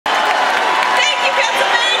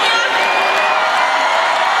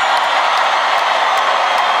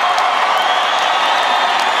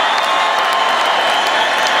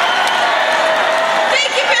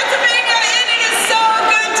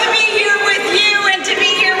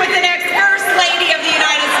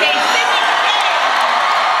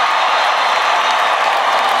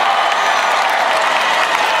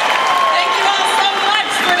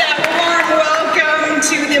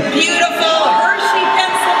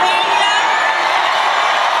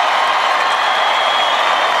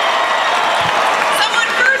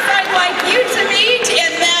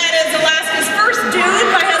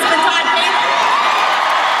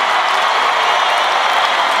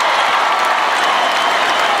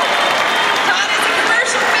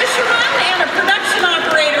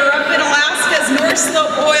our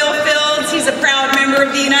Slope oil fields. He's a proud member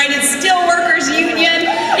of the United Steelworkers Union.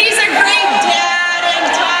 He's a great dad,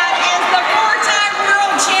 and Todd is the four-time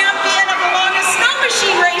world champion of the longest snow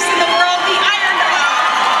machine race in the world, the Iron Dog.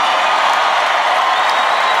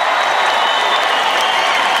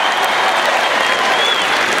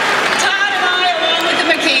 Todd and I, along with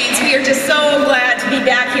the McCains, we are just so glad to be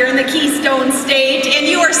back here in the Keystone State, and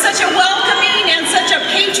you are such a welcoming and such a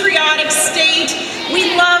patriotic state.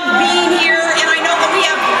 We love being here, and I know that we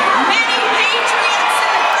have many patriots in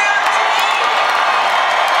the crowd today.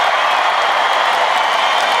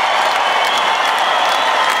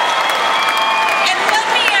 And let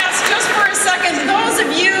me ask just for a second, those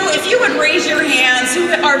of you, if you would raise your hands, who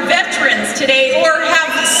are veterans today or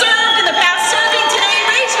have served in the past, serving today,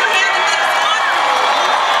 raise your hand and let us honor you.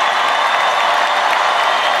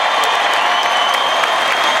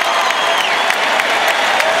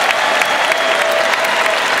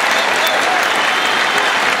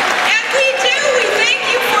 And we do. We thank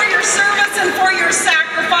you for your service and for your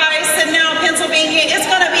sacrifice. And now Pennsylvania is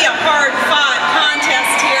going to be a hard-fought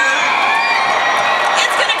contest here.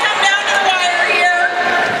 It's going to come down to the wire here.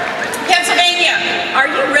 Pennsylvania, are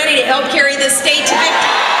you ready to help carry this state to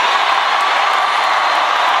victory?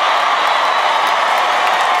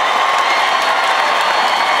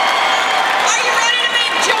 Are you ready to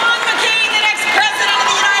make John McCain the next president of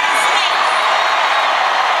the United States?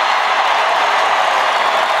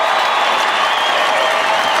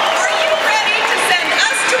 Are you ready to send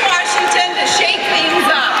us to Washington to shake things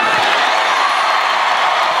up?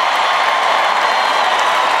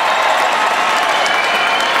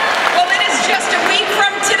 Well, it is just a week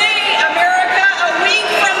from today, America. A week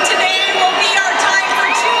from today will be our time for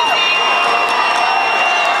choosing.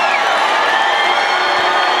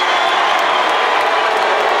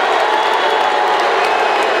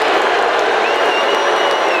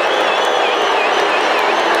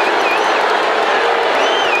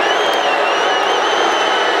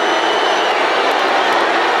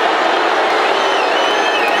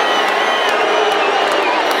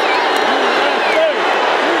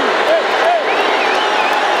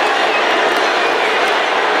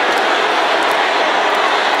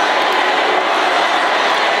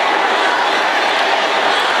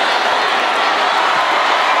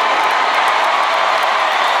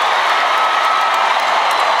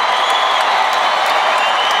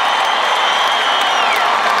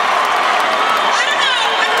 I don't know,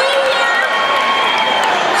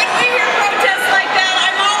 when we hear protests like that,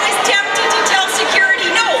 I'm always tempted to tell security,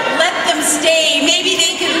 no, let them stay. Maybe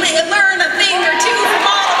they can learn a thing or two from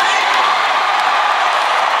all of it.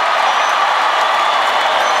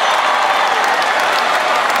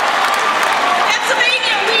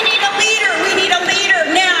 Pennsylvania, we need a leader. We need a leader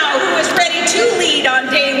now who is ready to lead on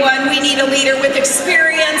day one. We need a leader with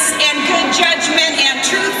experience and good judgment and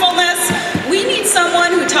truthfulness. We need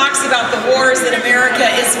someone who talks about the wars that America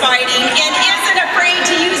is fighting and isn't afraid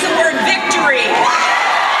to use the word victory.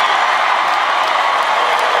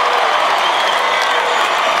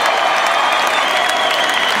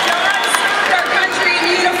 John served our country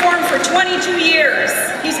in uniform for 22 years.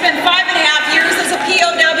 He spent 5.5 years as a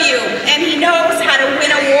POW, and he knows how to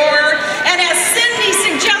win a war. And as Cindy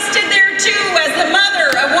suggested there too, as the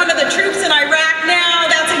mother of one of the troops in Iraq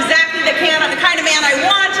now, that's exactly the kind of man I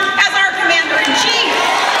want as our commander-in-chief.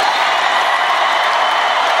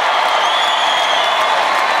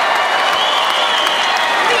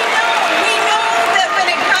 We know that when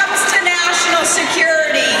it comes to national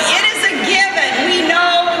security, it is a given. We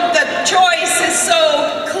know the choice is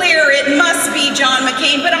so clear, it must be John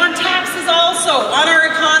McCain. But on taxes also, on our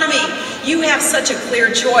economy, you have such a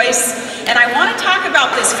clear choice. And I want to talk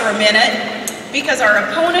about this for a minute, because our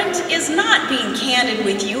opponent is not being candid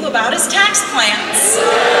with you about his tax plans.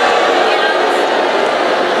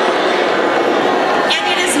 And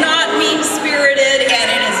it is not mean-spirited, and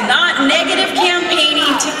it is not negative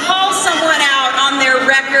campaigning to call someone out on their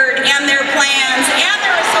record and their plans and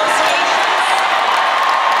their associations.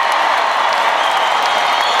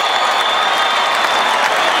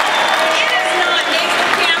 It is not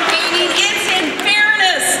negative campaigning. It's in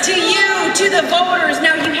fairness to you, to the voters.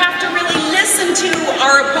 Now, you have to really listen to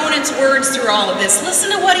our opponent's words through all of this. Listen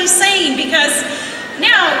to what he's saying, because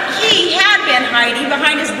now he had been hiding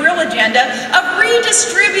behind his real agenda of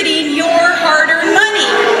redistributing your hard-earned money.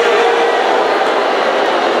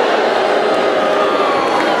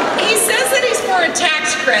 He says that he's for a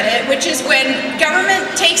tax credit, which is when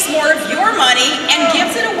government takes more of your money and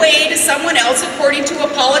gives it away to someone else according to a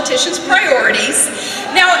politician's priorities.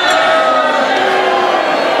 Now,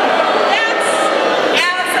 that's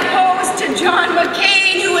as opposed to John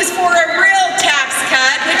McCain, who is for a real tax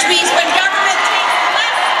cut, which means when government takes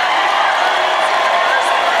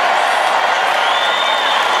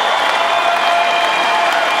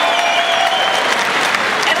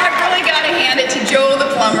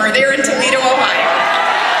Plumber. They're in Toledo, Ohio.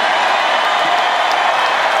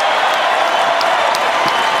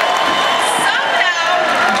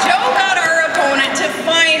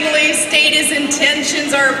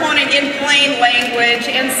 Our opponent in plain language,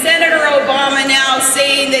 and Senator Obama now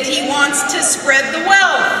saying that he wants to spread the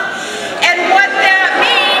wealth. And what that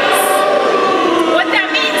means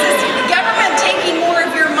is the government taking more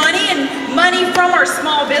of your money and money from our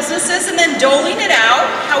small businesses and then doling it out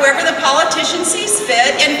however the politician sees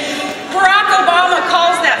fit. And Barack Obama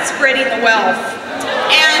calls that spreading the wealth.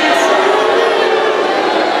 And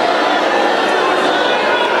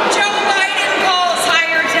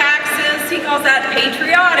calls that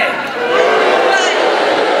patriotic.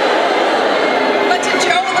 But to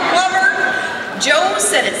Joe the plumber, Joe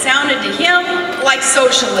said it sounded to him like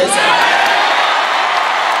socialism.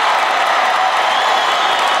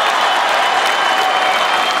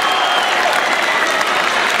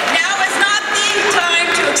 Now is not the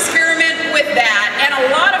time to experiment with that, and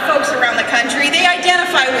a lot of folks around the country, they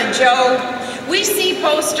identify with Joe. We see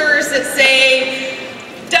posters that say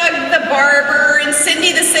Doug the barber and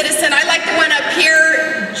Cindy the citizen. I like the one up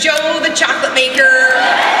here, Joe the chocolate maker.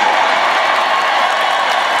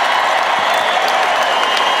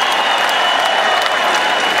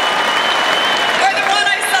 Or the one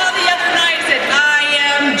I saw the other night that I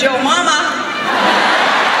am Joe Mama.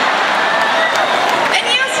 And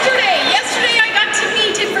yesterday I got to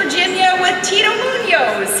meet in Virginia with Tito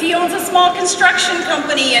Munoz. He owns a small construction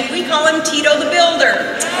company and we call him Tito the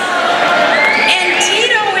Builder. And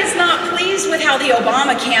Tito is not pleased with how the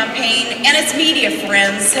Obama campaign and its media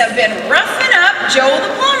friends have been roughing up Joe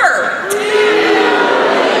the plumber.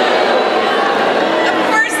 Of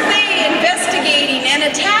course, they investigating and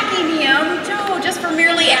attacking him, Joe, just for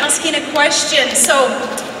merely asking a question. So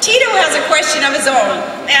Tito has a question of his own,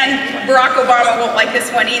 and Barack Obama won't like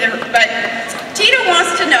this one either, but Tito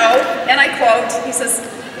wants to know, and I quote, he says,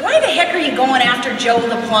 "Why the heck are you going after Joe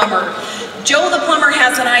the plumber? Joe the plumber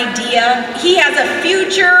has an idea, he has a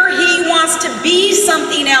future, he wants to be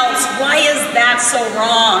something else. Why is that so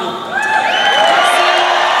wrong?"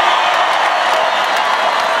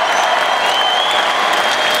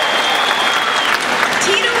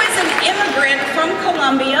 Tito is an immigrant from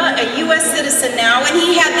Colombia, a U.S. citizen now, and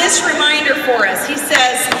he had this reminder for us. He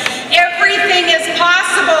says, "Everything is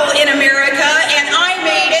possible in America, and I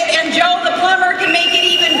made it, and Joe the plumber can make it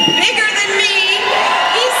even bigger than me."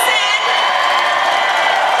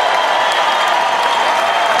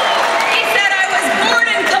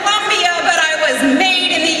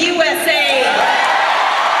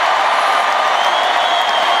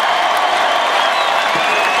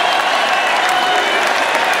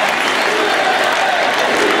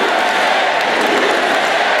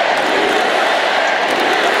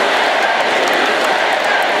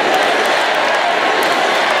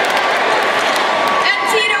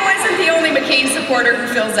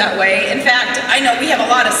 Who feels that way. In fact, I know we have a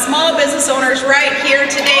lot of small business owners right here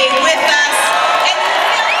today with us.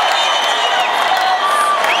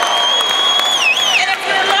 And if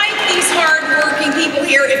you're like these hard-working people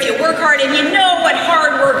here, if you work hard and you know what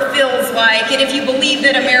hard work feels like, and if you believe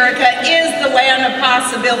that America is the land of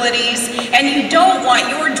possibilities, and you don't want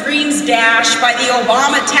your dreams dashed by the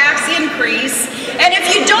Obama tax increase, and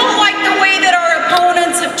if you don't like the way that our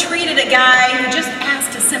opponents have treated a guy who just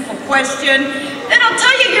asked a simple question, then I'll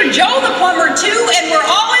tell you, you're Joe the plumber too, and we're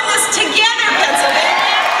all in this together,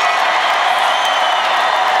 Pennsylvania.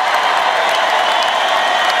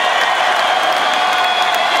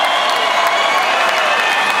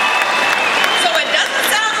 So it doesn't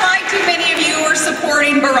sound like too many of you are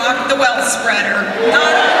supporting Barack the wealth spreader.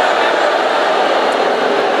 Not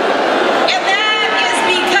and that is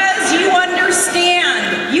because you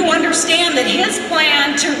understand that his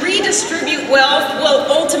plan to redistribute wealth will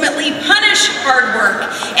ultimately punish hard work,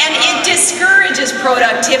 and it discourages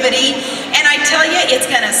productivity, and I tell you, it's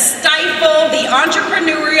going to stifle the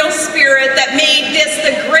entrepreneurial spirit that made this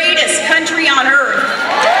the greatest country on earth.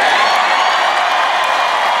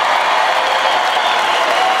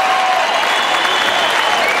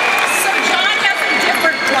 So John has a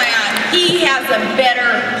different plan. He has a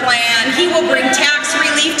better plan. He will bring tax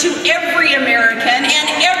relief to every American and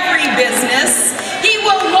every business. He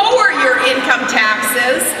will lower your income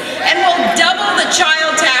taxes and will double the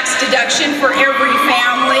child tax deduction for every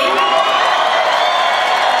family.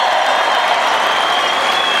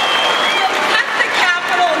 He'll cut the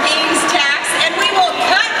capital gains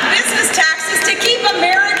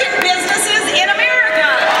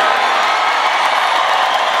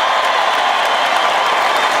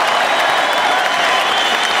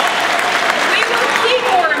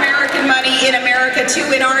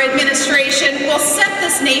our administration will set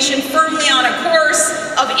this nation firmly on a course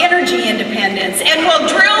of energy independence. And we'll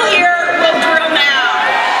drill here, we'll drill now.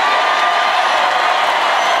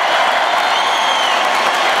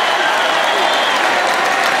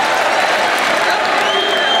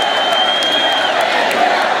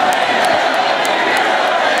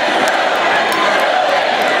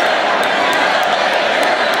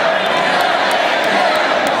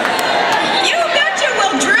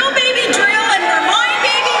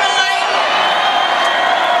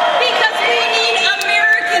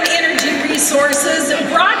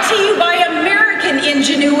 Brought to you by American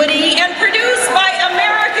ingenuity and produced by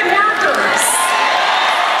American workers.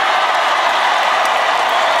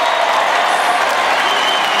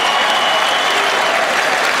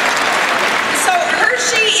 So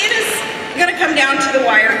Hershey, it is going to come down to the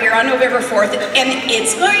wire here on November 4th, and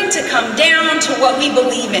it's going to come down to what we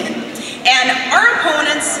believe in. And our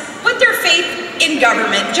opponents put their faith in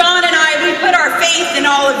government. John and I, we put our faith in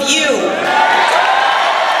all of you.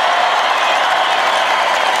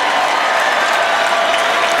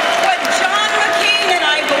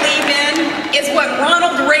 Is what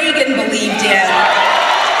Ronald Reagan believed in.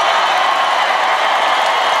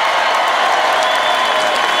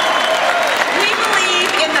 We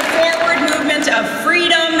believe in the forward movement of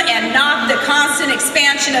freedom and not the constant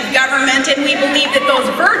expansion of government, and we believe that those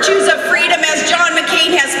virtues of freedom, as John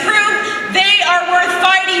McCain has proved, they are worth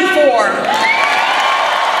fighting for.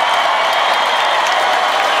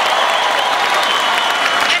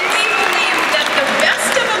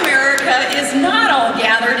 Is not all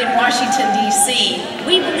gathered in Washington, D.C.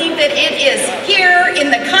 We believe that it is here in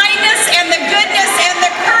the kindness and the goodness and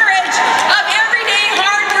the courage of everyday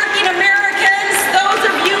hardworking Americans, those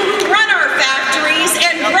of you who run our factories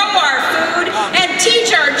and grow our food and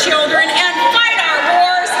teach our children and fight our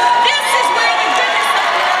wars. This is where the goodness of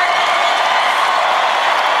the heart.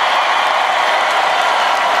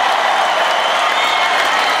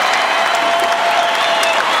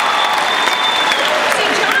 See,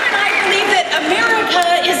 John and I believe that America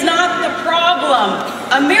is not the problem.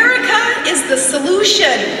 America is the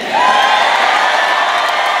solution.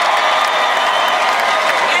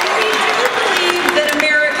 And we do believe that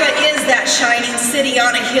America is that shining city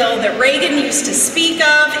on a hill that Reagan used to speak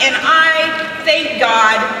of, and I thank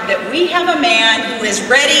God that we have a man who is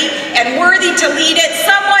ready and worthy to lead it,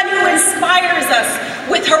 someone who inspires us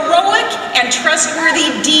with heroic and trustworthy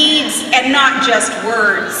deeds and not just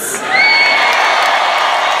words.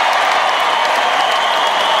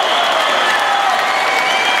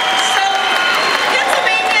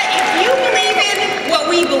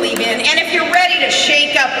 And if you're ready to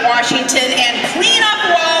shake up Washington and clean up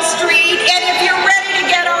Wall Street, and if you're ready to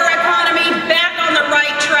get our economy back on the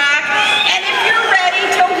right track, and if you're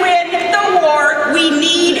ready to win the war, we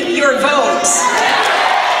need your votes.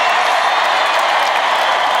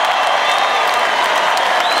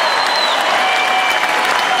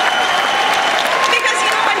 Because,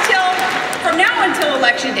 you know, from now until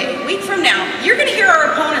Election Day, a week from now, you're going to hear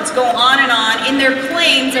our opponents go on and on in their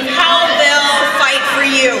claims of how they'll fight for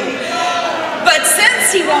you. But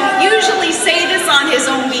since he won't usually say this on his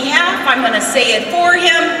own behalf, I'm going to say it for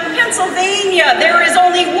him. Pennsylvania, there is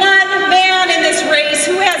only one man in this race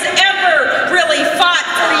who has ever really fought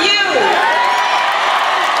for you.